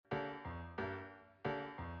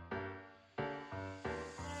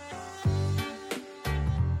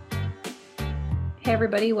Hey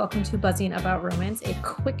everybody, welcome to Buzzing About Romance, a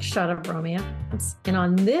quick shot of romance. And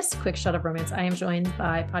on this quick shot of romance, I am joined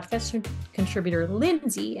by podcast contributor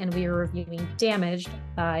Lindsey, and we are reviewing Damaged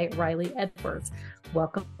by Riley Edwards.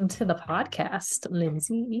 Welcome to the podcast,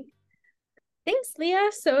 Lindsey. Thanks,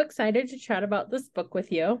 Leah. So excited to chat about this book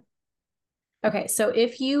with you. Okay, so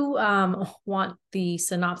if you want the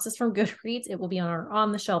synopsis from Goodreads, it will be on our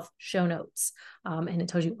on the shelf show notes, and it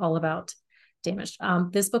tells you all about Damaged.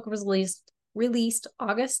 This book was released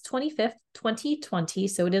August 25th, 2020.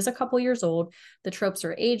 So it is a couple years old. The tropes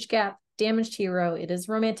are age gap, damaged hero. It is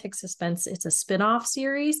romantic suspense. It's a spin-off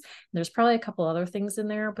series. There's probably a couple other things in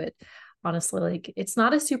there, but honestly, like it's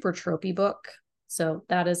not a super tropey book. So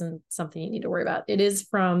that isn't something you need to worry about. It is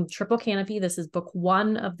from Triple Canopy. This is book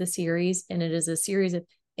one of the series, and it is a series of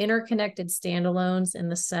interconnected standalones in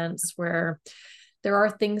the sense where there are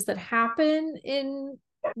things that happen in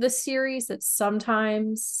the series that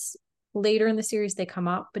sometimes later in the series they come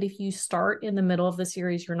up, but if you start in the middle of the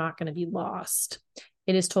series, you're not going to be lost.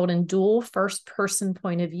 It is told in dual first person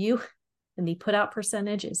point of view, and the put out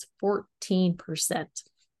percentage is 14%.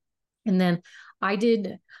 And then I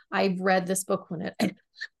read this book when it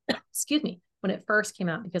excuse me, when it first came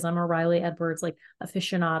out, because I'm a Riley Edwards like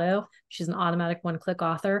aficionado. She's an automatic one-click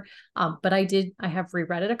author. But I have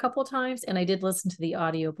reread it a couple of times, and I did listen to the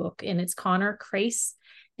audiobook, and it's Connor Crace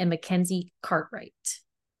and Mackenzie Cartwright.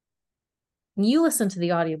 You listened to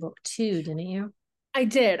the audiobook too, didn't you? I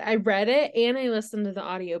did. I read it and I listened to the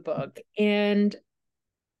audiobook, and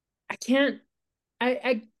I can't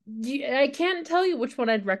tell you which one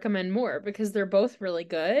I'd recommend more because they're both really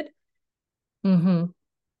good. Mm-hmm.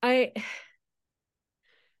 I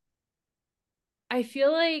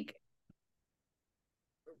feel like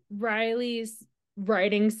Riley's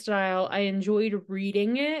writing style, I enjoyed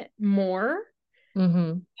reading it more.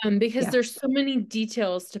 Because there's so many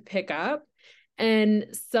details to pick up. And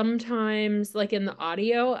sometimes, like in the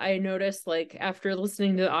audio, I noticed, like, after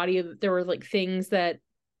listening to the audio, there were like things that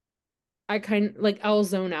I I'll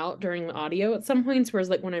zone out during the audio at some points, whereas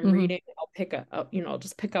like when I'm reading, I'll pick up, I'll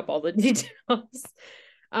just pick up all the details.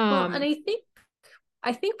 Well, and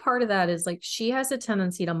I think part of that is like she has a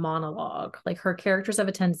tendency to monologue. Like her characters have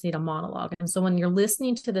a tendency to monologue. And so when you're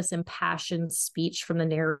listening to this impassioned speech from the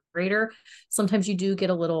narrator, sometimes you do get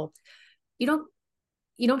a little, you don't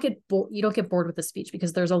get bored with the speech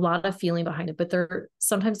because there's a lot of feeling behind it, but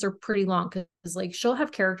sometimes they're pretty long because like she'll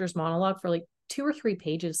have characters monologue for like 2 or 3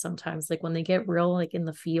 pages sometimes, like when they get real like in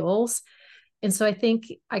the feels. And so I think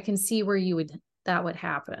I can see where that would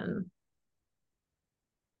happen.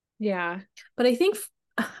 Yeah. But I think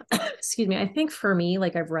excuse me, I think for me,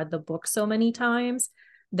 like I've read the book so many times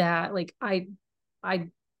that like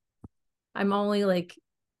I'm only like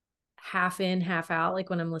half in, half out, like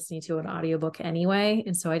when I'm listening to an audiobook anyway.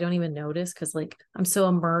 And so I don't even notice because like I'm so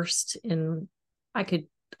immersed in I could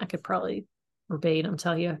probably verbatim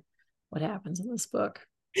tell you what happens in this book.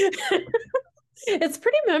 It's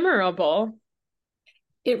pretty memorable.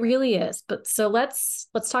 It really is. But so let's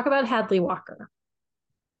talk about Hadley Walker.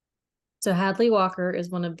 So Hadley Walker is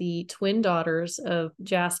one of the twin daughters of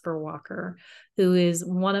Jasper Walker, who is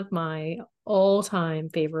one of my all-time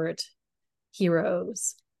favorite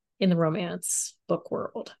heroes in the romance book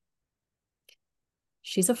world.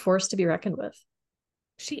 She's a force to be reckoned with.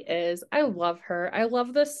 She is. I love her. I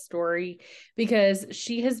love this story because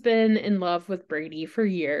she has been in love with Brady for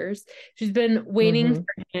years. She's been waiting for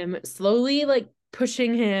him, slowly like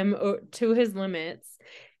pushing him to his limits.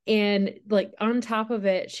 And like on top of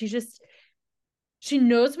it, she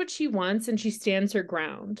knows what she wants and she stands her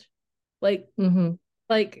ground. Like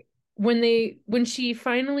like when she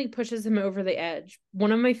finally pushes him over the edge,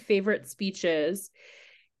 one of my favorite speeches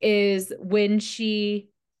is when she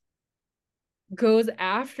goes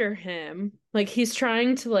after him, like he's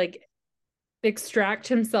trying to like extract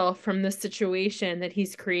himself from the situation that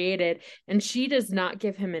he's created, and she does not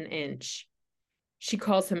give him an inch. She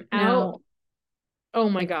calls him out. Oh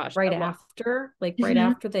my gosh. Right after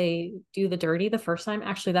they do the dirty the first time.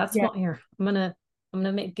 Actually, that's what here. I'm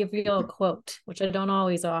gonna give you a quote, which I don't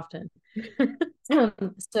always often.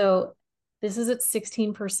 So this is at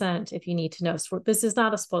 16% if you need to know. So this is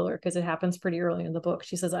not a spoiler because it happens pretty early in the book.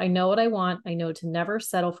 She says, I know what I want. I know to never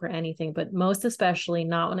settle for anything, but most especially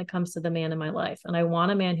not when it comes to the man in my life. And I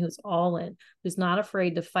want a man who's all in, who's not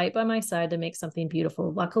afraid to fight by my side to make something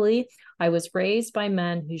beautiful. Luckily, I was raised by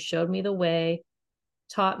men who showed me the way,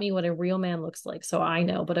 taught me what a real man looks like. So I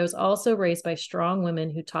know, but I was also raised by strong women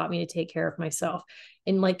who taught me to take care of myself.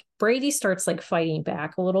 And like Brady starts like fighting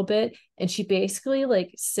back a little bit. And she basically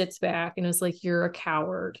like sits back and is like, you're a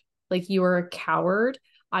coward. Like you are a coward.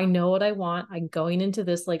 I know what I want. I'm going into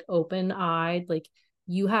this like open-eyed, like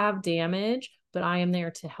you have damage, but I am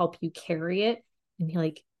there to help you carry it. And he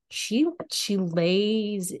like she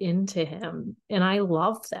lays into him. And I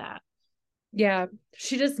love that. Yeah,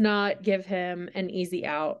 she does not give him an easy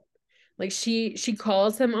out. Like she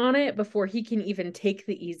calls him on it before he can even take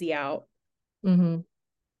the easy out. Mm-hmm.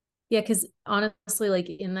 Yeah, because honestly, like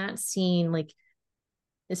in that scene, like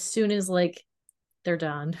as soon as like they're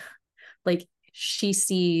done, like she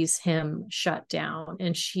sees him shut down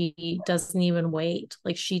and she doesn't even wait.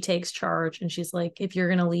 Like she takes charge and she's like, if you're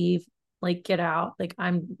gonna leave, like get out. Like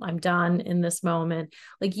I'm done in this moment.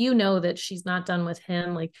 Like you know that she's not done with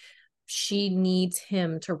him. Like she needs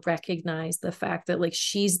him to recognize the fact that like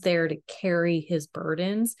she's there to carry his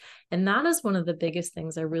burdens. And that is one of the biggest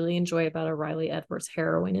things I really enjoy about a Riley Edwards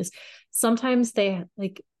heroine is sometimes they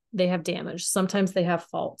have damage, sometimes they have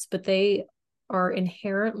faults, but they are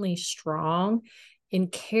inherently strong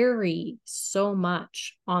and carry so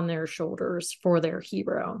much on their shoulders for their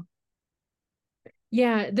hero.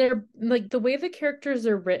 Yeah, they're like the way the characters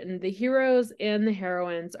are written, the heroes and the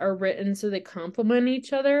heroines are written so they complement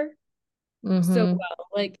each other so Mm-hmm. well.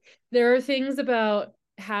 Like there are things about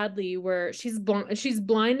Hadley where she's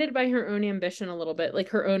blinded by her own ambition a little bit, like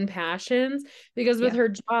her own passions, because with Yeah.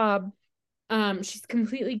 her job, she's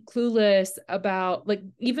completely clueless about like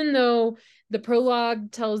even though the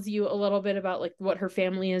prologue tells you a little bit about like what her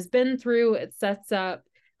family has been through, it sets up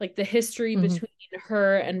like the history Mm-hmm. between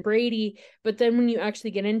her and Brady, but then when you actually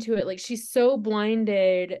get into it, like she's so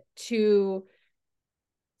blinded to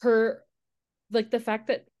her, like the fact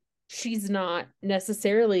that she's not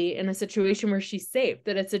necessarily in a situation where she's safe,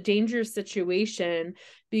 that it's a dangerous situation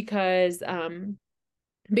because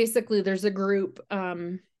basically there's a group,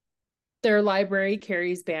 their library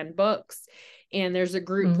carries banned books and there's a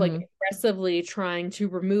group like Mm-hmm. aggressively trying to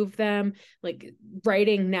remove them, like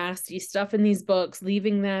writing nasty stuff in these books,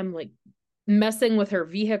 leaving them, like messing with her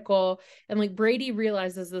vehicle. And like Brady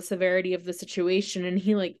realizes the severity of the situation and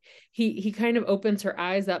he kind of opens her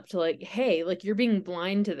eyes up to like, hey, like you're being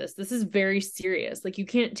blind to this, this is very serious, like you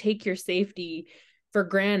can't take your safety for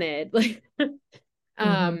granted. Like Mm-hmm.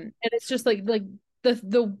 and it's just like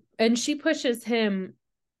the and she pushes him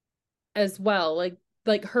as well,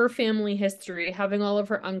 like her family history, having all of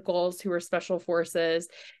her uncles who are special forces,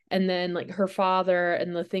 and then like her father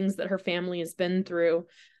and the things that her family has been through.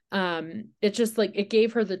 It just like it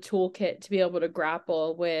gave her the toolkit to be able to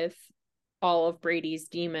grapple with all of Brady's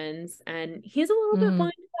demons, and he's a little bit Mm-hmm.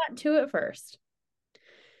 blind to that too at first.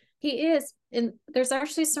 He is. And there's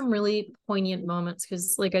actually some really poignant moments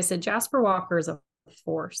because, like I said, Jasper Walker is a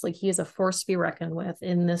force. Like he is a force to be reckoned with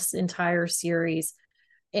in this entire series.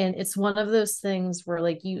 And it's one of those things where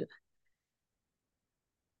like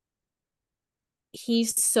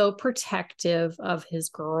he's so protective of his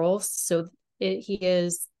girls. So he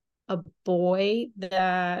is a boy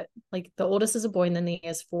that like the oldest is a boy, and then he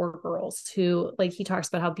has four girls who like he talks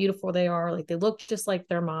about how beautiful they are. Like they look just like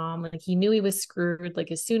their mom. Like he knew he was screwed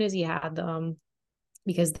like as soon as he had them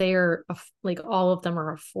because they are like all of them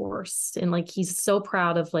are a force. And like he's so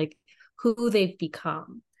proud of like who they've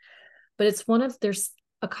become. But it's one of there's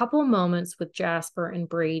a couple of moments with Jasper and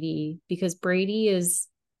Brady because Brady is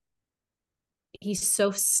he's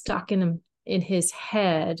so stuck in his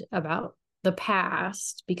head about the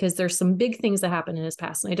past because there's some big things that happen in his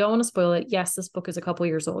past. And I don't want to spoil it. Yes, this book is a couple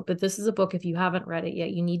years old, but this is a book, if you haven't read it yet,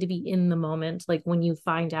 you need to be in the moment, like when you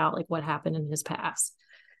find out like what happened in his past,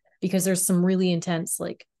 because there's some really intense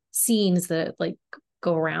like scenes that like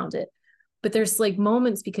go around it. But there's like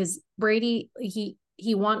moments because Brady,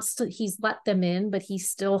 he wants to, he's let them in, but he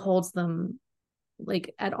still holds them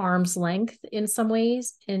like at arm's length in some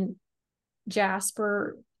ways. And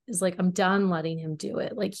Jasper is like, I'm done letting him do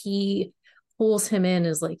it. Like he pulls him in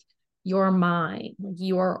as like, you're mine, like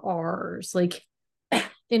you're ours. Like,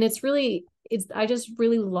 and I just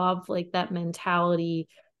really love like that mentality.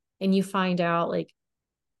 And you find out like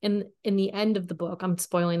in the end of the book, I'm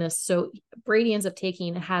spoiling this. So Brady ends up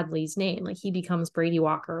taking Hadley's name. Like he becomes Brady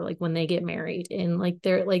Walker, like when they get married. And like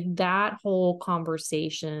they're like that whole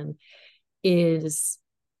conversation is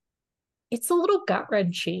it's a little gut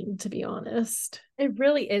wrenching, to be honest. It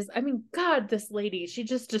really is. I mean, God, this lady, she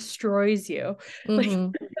just destroys you. Like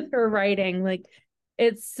Mm-hmm. her writing, like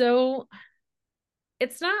it's so,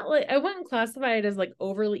 it's not like I wouldn't classify it as like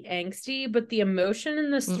overly angsty, but the emotion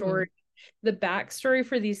in the Mm-mm. story, the backstory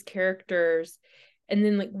for these characters, and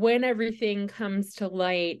then like when everything comes to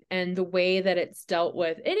light and the way that it's dealt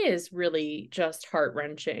with, it is really just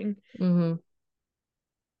heart-wrenching. Mm-hmm.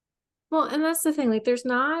 Well, and that's the thing. Like, there's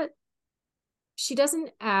not. she doesn't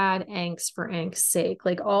add angst for angst's sake.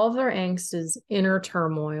 Like all of their angst is inner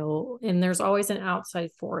turmoil, and there's always an outside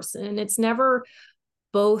force, and it's never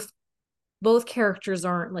both characters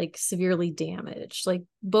aren't like severely damaged. Like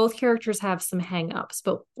both characters have some hangups,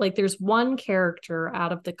 but like there's one character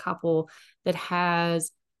out of the couple that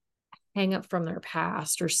has hang up from their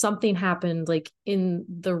past, or something happened like in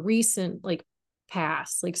the recent like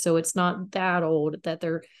past. Like so it's not that old that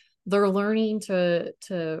they're learning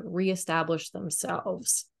to reestablish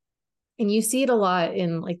themselves. And you see it a lot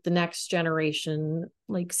in like the Next Generation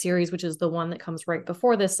like series, which is the one that comes right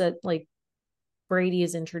before this, that like Brady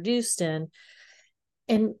is introduced in.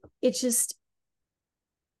 And it's just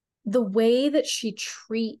the way that she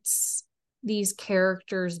treats these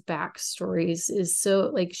characters' backstories is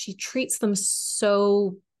so like she treats them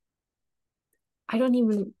so I don't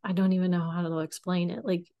even know how to explain it.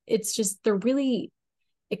 Like it's just they're really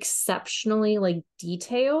exceptionally like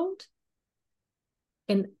detailed,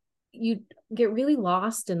 and you get really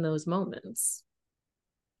lost in those moments.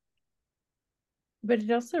 But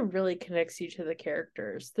it also really connects you to the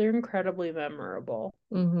characters. They're incredibly memorable.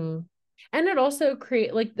 Mm-hmm. And it also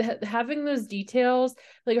create like having those details,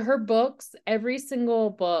 like her books, every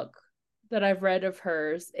single book that I've read of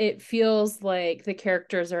hers, it feels like the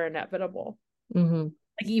characters are inevitable. Mm-hmm.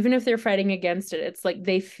 Like even if they're fighting against it, it's like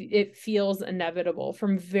it feels inevitable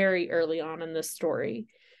from very early on in the story.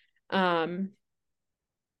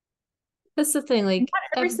 That's the thing, like Not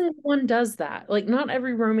every single one does that. Like not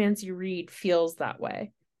every romance you read feels that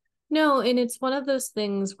way. no, and it's one of those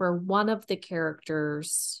things where one of the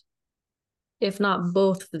characters, if not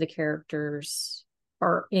both of the characters,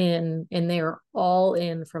 are in, and they are all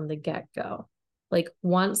in from the get-go. Like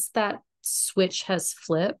once that switch has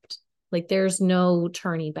flipped, like there's no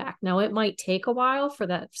turning back. Now it might take a while for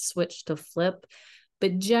that switch to flip,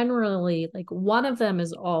 but generally like one of them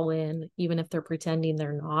is all in, even if they're pretending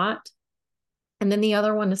they're not. And then the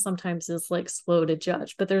other one is sometimes like slow to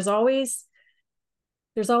judge, but there's always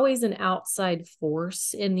an outside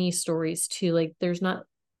force in these stories too. Like there's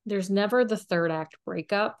never the third act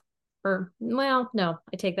breakup. Or well, no,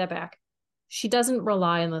 I take that back. She doesn't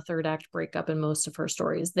rely on the third act breakup in most of her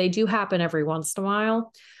stories. They do happen every once in a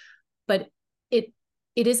while, but it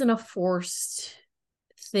it isn't a forced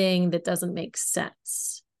thing that doesn't make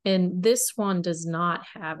sense. And this one does not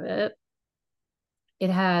have it. It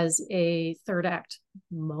has a third act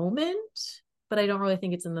moment, but I don't really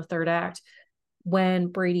think it's in the third act when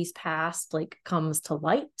Brady's past like comes to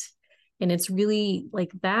light. And it's really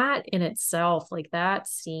like that in itself, like that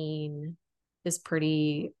scene is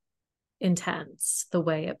pretty intense the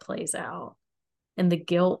way it plays out. And the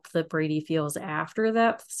guilt that Brady feels after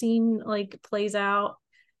that scene like plays out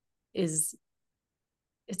is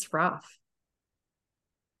it's rough.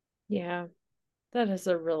 Yeah, that is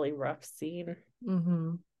a really rough scene.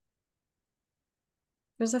 Mm-hmm.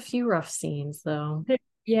 There's a few rough scenes though.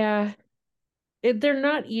 Yeah, they're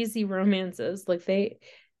not easy romances. Like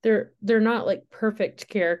they're not like perfect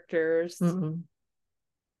characters. Mm-mm.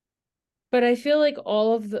 But I feel like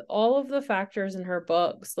all of the factors in her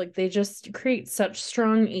books, like they just create such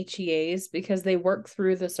strong HEAs because they work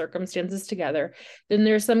through the circumstances together. Then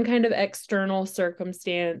there's some kind of external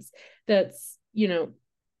circumstance that's,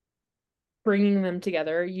 bringing them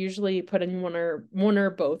together, usually putting one or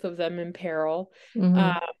both of them in peril.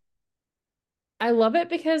 Mm-hmm. I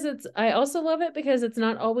also love it because it's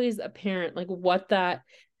not always apparent like what that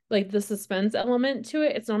like the suspense element to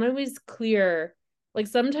it. It's not always clear. Like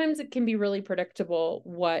sometimes it can be really predictable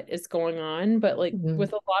what is going on, but like Mm-hmm.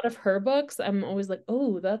 with a lot of her books, I'm always like,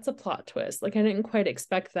 oh, that's a plot twist. Like I didn't quite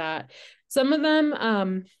expect that. Some of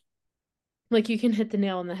them, like you can hit the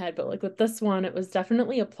nail on the head, but like with this one, it was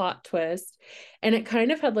definitely a plot twist. And it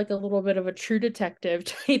kind of had like a little bit of a True Detective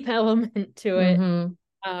type element to it.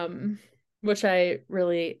 Mm-hmm. Um, which I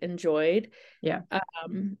really enjoyed. Yeah.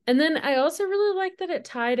 And then I also really like that it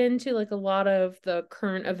tied into like a lot of the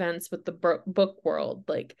current events with the book world,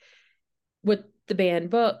 like with the banned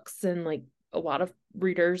books, and like a lot of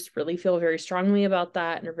readers really feel very strongly about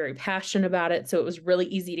that and are very passionate about it. So it was really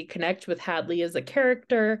easy to connect with Hadley as a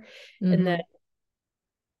character. And then Mm-hmm.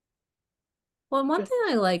 Well, and one just thing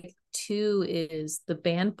I like too is the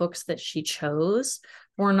banned books that she chose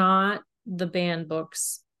were not the banned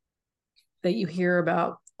books that you hear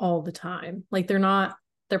about all the time. Like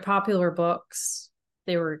they're popular books.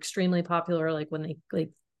 They were extremely popular like when they like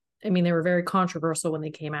I mean they were very controversial when they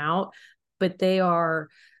came out, but they are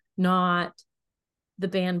not the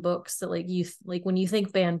banned books that like you like when you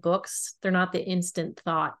think banned books, they're not the instant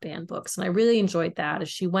thought banned books. And I really enjoyed that as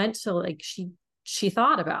she went to like she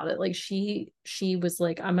thought about it. Like she was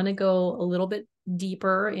like, I'm gonna go a little bit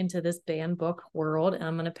deeper into this banned book world, and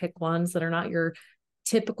I'm going to pick ones that are not your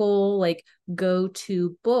typical like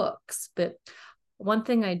go-to books. But one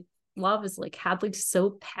thing I love is like Hadley's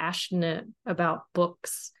so passionate about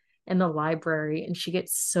books in the library, and she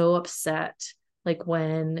gets so upset like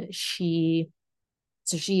when she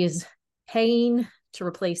is paying to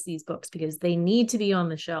replace these books because they need to be on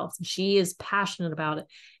the shelves, and she is passionate about it.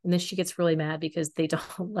 And then she gets really mad because they don't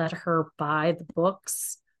let her buy the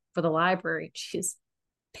books for the library. She's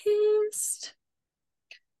pissed.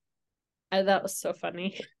 That was so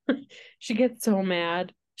funny. She gets so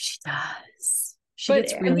mad. She does. She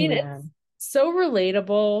gets really I mean, mad. It's so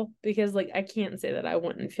relatable because like I can't say that I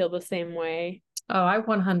wouldn't feel the same way. Oh, I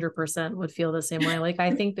 100% would feel the same way. Like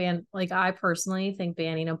I personally think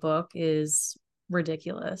banning a book is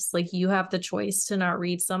ridiculous. Like you have the choice to not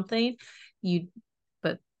read something,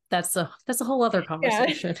 but that's a whole other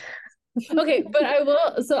conversation. Okay, but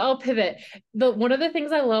I'll pivot. One of the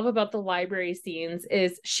things I love about the library scenes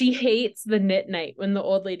is she hates the knit night when the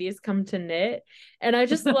old ladies come to knit. And I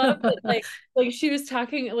just love that like she was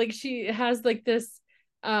talking, like she has like this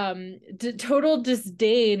total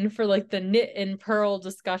disdain for like the knit and purl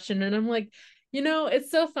discussion. And I'm like,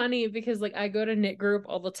 it's so funny because like I go to knit group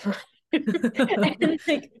all the time. And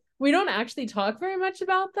like we don't actually talk very much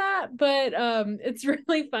about that, but it's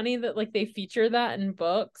really funny that like they feature that in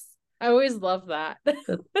books. I always love that.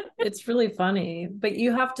 It's really funny, but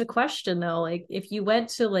you have to question though, like if you went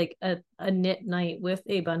to like a knit night with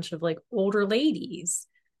a bunch of like older ladies,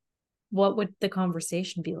 what would the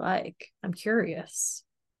conversation be like? I'm curious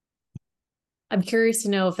to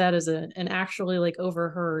know if that is an actually like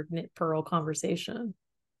overheard knit purl conversation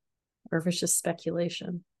or if it's just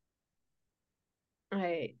speculation.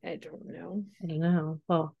 I don't know. I don't know.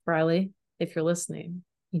 Well, Riley, if you're listening,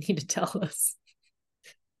 you need to tell us.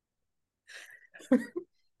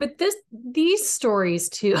 But these stories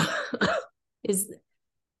too is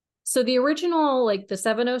so the original, like the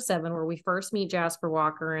 707, where we first meet Jasper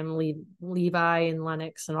Walker and Levi and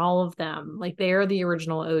Lennox and all of them, like they are the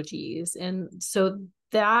original OGs. And so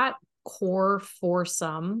that core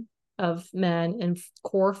foursome of men and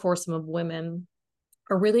core foursome of women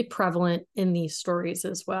are really prevalent in these stories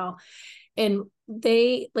as well. And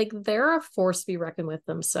they're a force to be reckoned with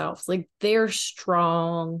themselves. Like they're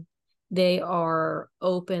strong, they are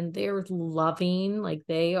open, they're loving, like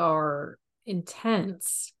they are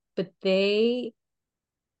intense, but they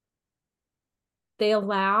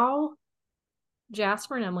allow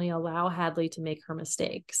Jasper and Emily allow Hadley to make her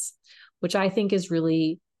mistakes, which I think is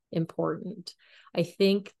really important. I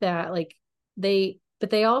think that but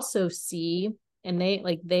they also see, and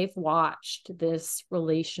they've watched this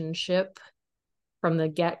relationship from the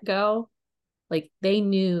get-go. Like they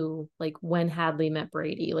knew like when Hadley met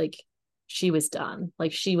Brady, like she was done,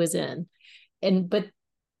 like she was in. But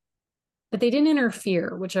they didn't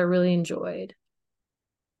interfere, which I really enjoyed.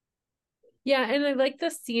 Yeah, and I like the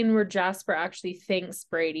scene where Jasper actually thanks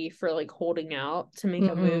Brady for like holding out to make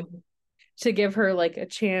a move, to give her like a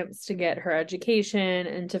chance to get her education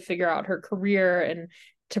and to figure out her career and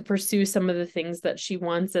to pursue some of the things that she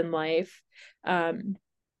wants in life, so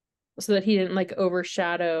that he didn't like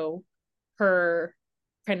overshadow her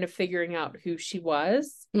kind of figuring out who she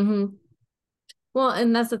was. Well,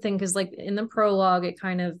 and that's the thing, because like in the prologue,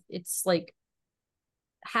 it's like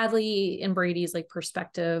Hadley and Brady's like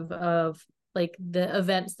perspective of like the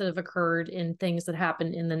events that have occurred in things that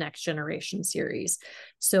happen in the Next Generation series.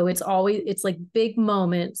 So it's like big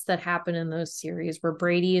moments that happen in those series where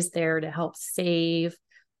Brady is there to help save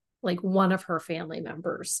like one of her family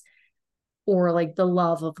members, or like the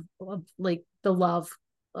love of like the love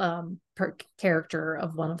character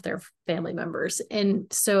of one of their family members. And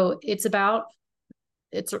so it's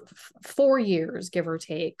 4 years, give or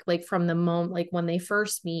take, like from the moment, like when they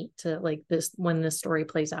first meet to like when this story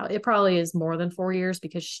plays out. It probably is more than 4 years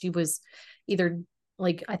because she was either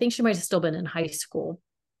like, I think she might have still been in high school.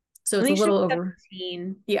 So it's a little over.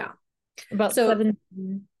 17. Yeah. About 17.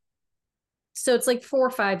 So it's like 4 or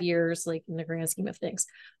 5 years, like in the grand scheme of things.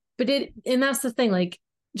 And that's the thing, like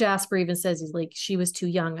Jasper even says, he's like, she was too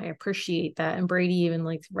young. I appreciate that. And Brady even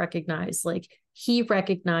like he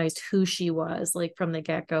recognized who she was like from the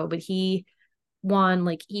get-go, but he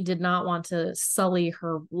did not want to sully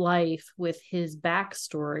her life with his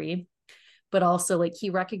backstory, but also like he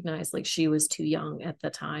recognized like she was too young at the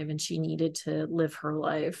time and she needed to live her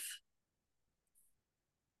life.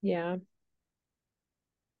 Yeah.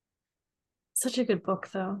 Such a good book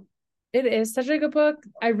though. It is such a good book.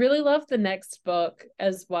 I really love the next book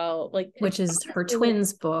as well, like which is her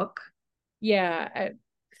twins book. Yeah,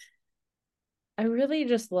 I really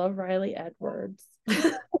just love Riley Edwards.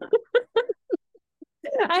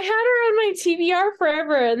 I had her on my TBR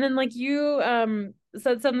forever. And then like you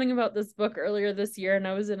said something about this book earlier this year, and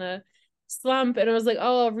I was in a slump, and I was like,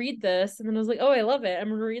 oh, I'll read this. And then I was like, oh, I love it. I'm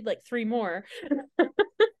gonna read like 3 more.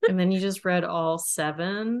 And then you just read all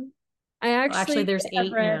 7. I Actually, actually there's have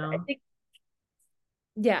 8 read, I now. think,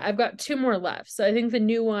 yeah, I've got 2 more left. So I think the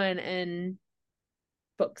new one and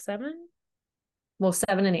book 7. Well,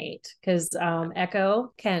 7 and 8, because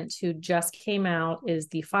Echo Kent, who just came out, is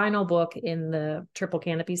the final book in the Triple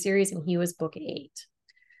Canopy series, and he was book 8.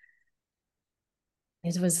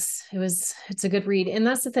 It's a good read. And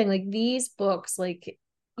that's the thing, like these books, like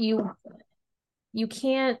you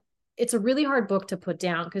can't, it's a really hard book to put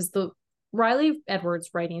down because the Riley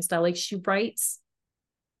Edwards writing style, like she writes,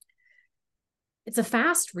 it's a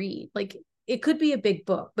fast read. Like it could be a big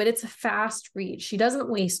book, but it's a fast read. She doesn't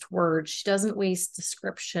waste words. She doesn't waste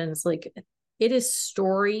descriptions. Like it is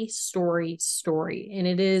story, story, story. And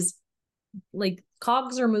it is like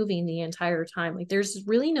cogs are moving the entire time. Like there's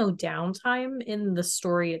really no downtime in the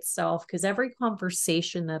story itself because every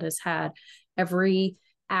conversation that is had, every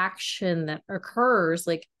action that occurs,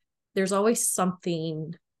 like there's always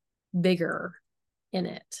something bigger in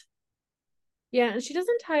it. Yeah, and she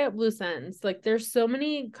doesn't tie up loose ends. Like there's so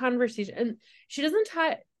many conversations, and she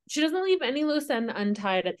doesn't leave any loose end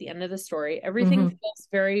untied at the end of the story. Everything feels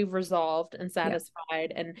very resolved and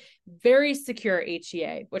satisfied and very secure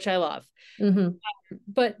HEA, which I love.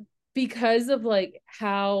 But because of like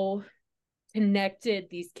how connected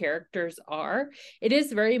these characters are, it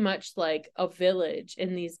is very much like a village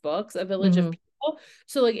in these books, a village of people.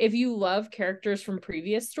 So like if you love characters from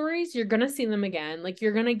previous stories, you're gonna see them again. Like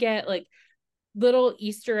you're gonna get like little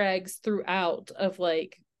Easter eggs throughout of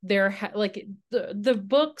like their like the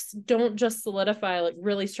books don't just solidify like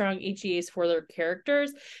really strong HEAs for their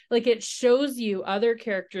characters. Like it shows you other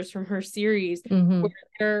characters from her series where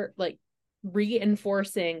they're like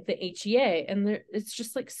reinforcing the HEA, and it's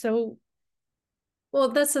just like so. Well,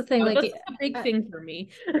 that's the thing. Like, that's a big thing for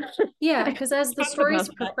me. yeah, because as the stories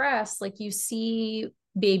progress, like you see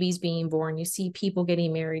babies being born, you see people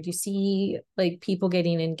getting married, you see like people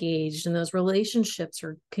getting engaged, and those relationships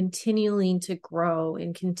are continuing to grow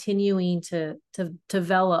and continuing to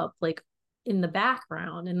develop like in the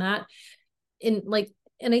background. And that in like,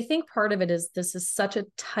 and I think part of it is this is such a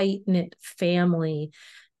tight-knit family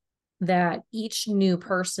that each new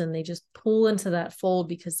person they just pull into that fold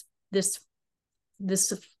because this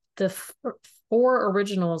the 4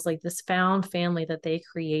 originals, like this found family that they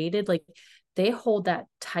created, like they hold that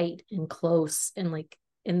tight and close, and like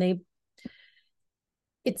and they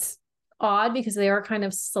it's odd because they are kind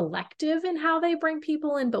of selective in how they bring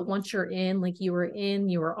people in, but once you're in, like you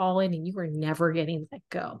were all in, and you were never getting let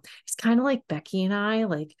go. It's kind of like Becky and I,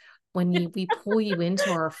 like when we pull you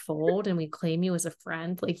into our fold and we claim you as a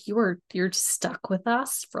friend, like you're stuck with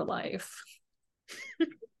us for life.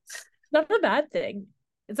 Not a bad thing.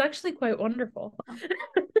 It's actually quite wonderful.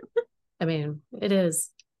 I mean, it is.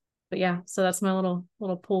 But yeah, so that's my little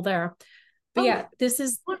pull there. But yeah, this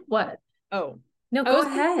is what. Oh. No, go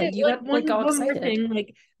ahead. You got like all one more excited. thing.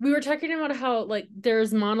 Like we were talking about how like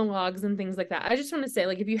there's monologues and things like that. I just want to say,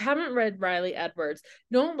 like, if you haven't read Riley Edwards,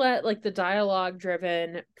 don't let like the dialogue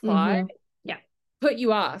driven plot put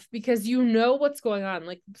you off, because you know what's going on.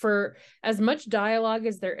 Like for as much dialogue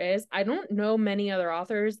as there is, I don't know many other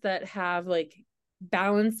authors that have like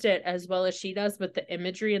balanced it as well as she does with the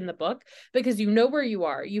imagery in the book, because you know where you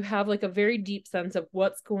are. You have like a very deep sense of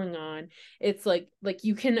what's going on. It's like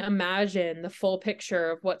you can imagine the full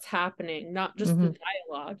picture of what's happening, not just the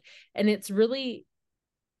dialogue. And it's really,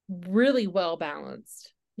 really well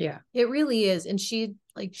balanced. Yeah, it really is. And she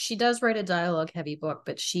does write a dialogue heavy book,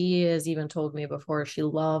 but she has even told me before she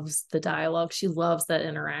loves the dialogue. She loves that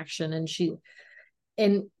interaction,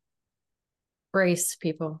 and brace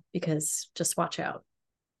people, because just watch out.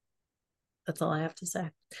 That's all I have to say.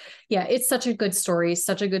 Yeah, it's such a good story,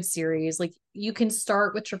 such a good series. Like you can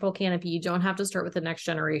start with Triple Canopy. You don't have to start with the Next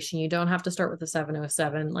Generation. You don't have to start with the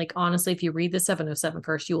 707. Like honestly, if you read the 707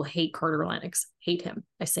 first, you will hate Carter Lennox. Hate him.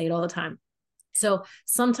 I say it all the time. So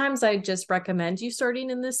sometimes I just recommend you starting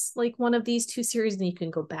in this, like one of these 2 series, and you can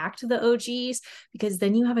go back to the OGs, because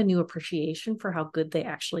then you have a new appreciation for how good they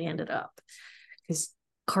actually ended up. Because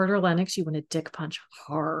Carter Lennox, you want to dick punch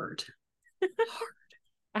hard.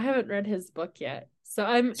 I haven't read his book yet, so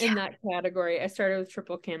I'm in that category. I started with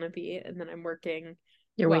Triple Canopy, and then I'm working.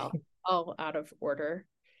 Working all out of order.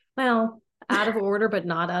 Well, out of order, but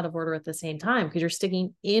not out of order at the same time, because you're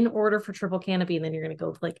sticking in order for Triple Canopy, and then you're going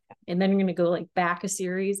to go like back a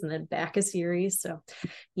series and then back a series. So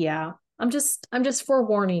yeah, I'm just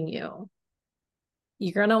forewarning you.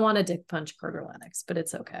 You're going to want to dick punch Carter Lennox, but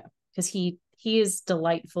it's okay, because he he is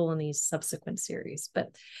delightful in these subsequent series.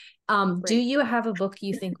 But do Right. you have a book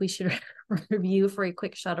you think we should review for a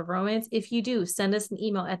quick shot of romance? If you do, send us an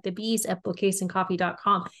email at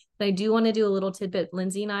thebees@bookcaseandcoffee.com. And I do want to do a little tidbit.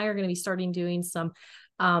 Lindsey and I are going to be starting doing some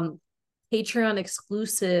Patreon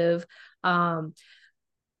exclusive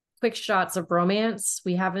quick shots of romance.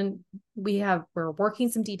 We're working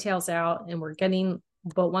some details out, and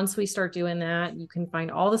but once we start doing that, you can find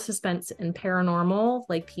all the suspense and paranormal,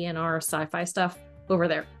 like PNR sci-fi stuff over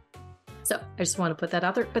there. So I just want to put that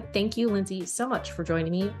out there. But thank you, Lindsey, so much for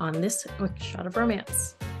joining me on this quick shot of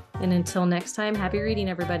romance. And until next time, happy reading,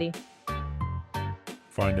 everybody.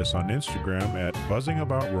 Find us on Instagram at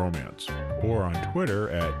BuzzingAboutRomance or on Twitter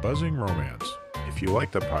at BuzzingRomance. If you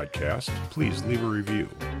like the podcast, please leave a review.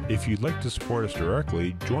 If you'd like to support us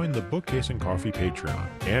directly, join the Bookcase and Coffee Patreon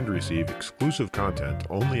and receive exclusive content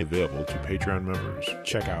only available to Patreon members.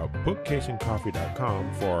 Check out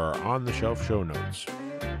bookcaseandcoffee.com for our on-the-shelf show notes.